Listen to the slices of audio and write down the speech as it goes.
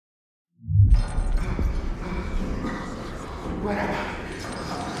Let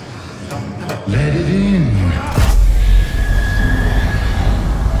it in.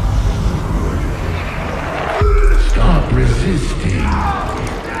 Stop resisting.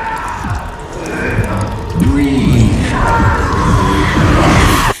 Breathe.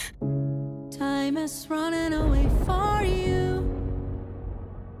 Time is running away for you.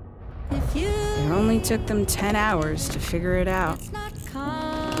 If you It only took them 10 hours to figure it out.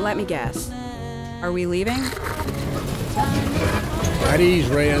 Let me guess. Are we leaving? At ease,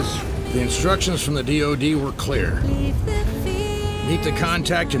 Reyes. The instructions from the DOD were clear. Meet the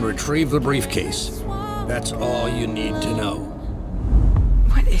contact and retrieve the briefcase. That's all you need to know.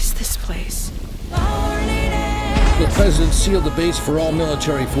 What is this place? The President sealed the base for all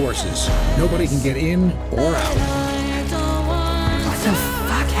military forces. Nobody can get in or out. What the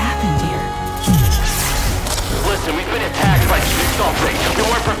fuck happened here? Listen, we've been attacked by something. We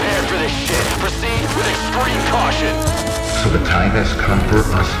weren't prepared for this shit. Proceed with extreme caution. So the time has come for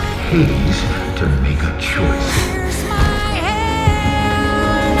us Hades to make a choice.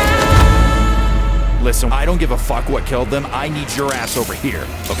 Listen, I don't give a fuck what killed them. I need your ass over here,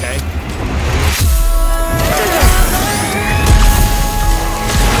 okay?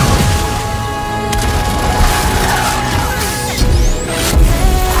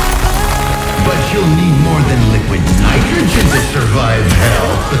 But you'll need more than liquid nitrogen to survive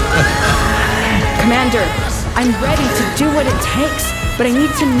hell. Commander, I'm ready to do what it takes, but I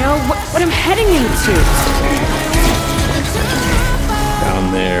need to know what I'm heading into.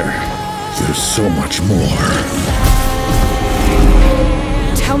 Down there's so much more.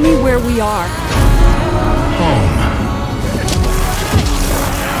 Tell me where we are. Home.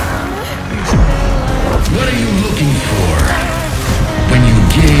 What are you looking for when you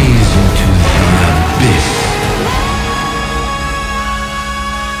gaze into the abyss?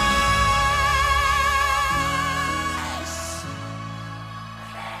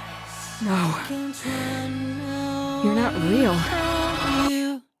 No. You're not real.